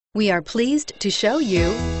We are pleased to show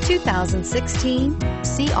you 2016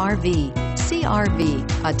 CR-V. CR-V,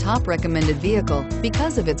 a top recommended vehicle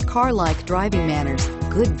because of its car-like driving manners,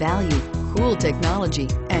 good value, cool technology,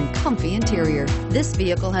 and comfy interior. This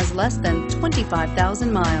vehicle has less than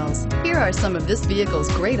 25,000 miles. Here are some of this vehicle's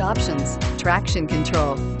great options: traction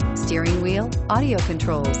control, steering wheel audio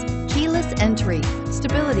controls, keyless entry,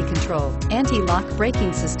 stability control, anti-lock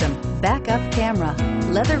braking system, backup camera,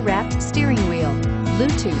 leather-wrapped steering wheel,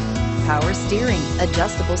 Bluetooth, power steering,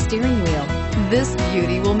 adjustable steering wheel. This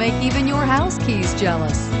beauty will make even your house keys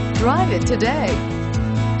jealous. Drive it today.